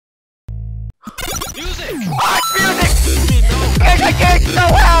Music! Watch music! Me, no. Kentageon so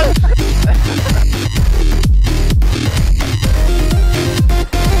well!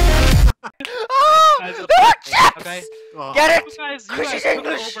 Oh! Guys, They're chips! okay? Oh. Get it? You guys She's took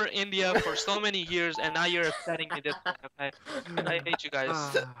English. over India for so many years, and now you're upsetting me this way, okay? I hate you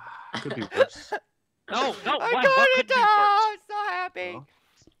guys. Could be worse. No, I what got could it be down! worse? I'm so happy! Well,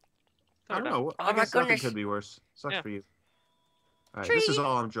 I don't know. Oh I my guess nothing goodness. could be worse. Sucks Yeah. for you. Alright, this is Tree.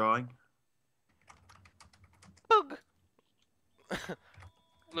 all I'm drawing. Bug.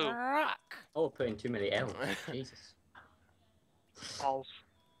 Blue. Rock. Oh, putting too many L's. Jesus. Balls.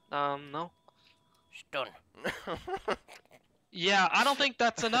 No. Stun. Yeah, I don't think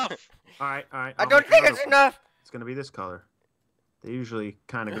that's enough. Alright. I don't think it's enough! It's gonna be this color. They usually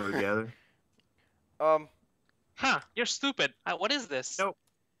kind of go together. Huh, you're stupid. What is this? Nope.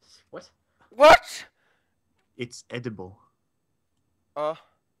 What? What? It's edible.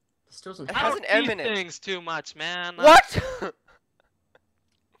 This doesn't It I has don't an M eat in it. things too much, man. What?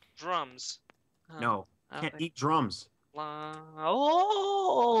 Drums. No, I don't can't think- eat drums.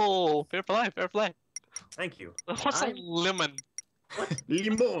 Oh, fair play, fair play. Thank you. What's a lemon?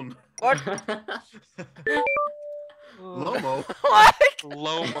 Limon. What? Lomo. What?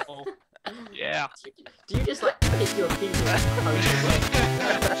 Lomo. Yeah. Do you just like pick your finger and poke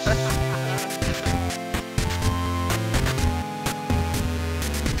it away?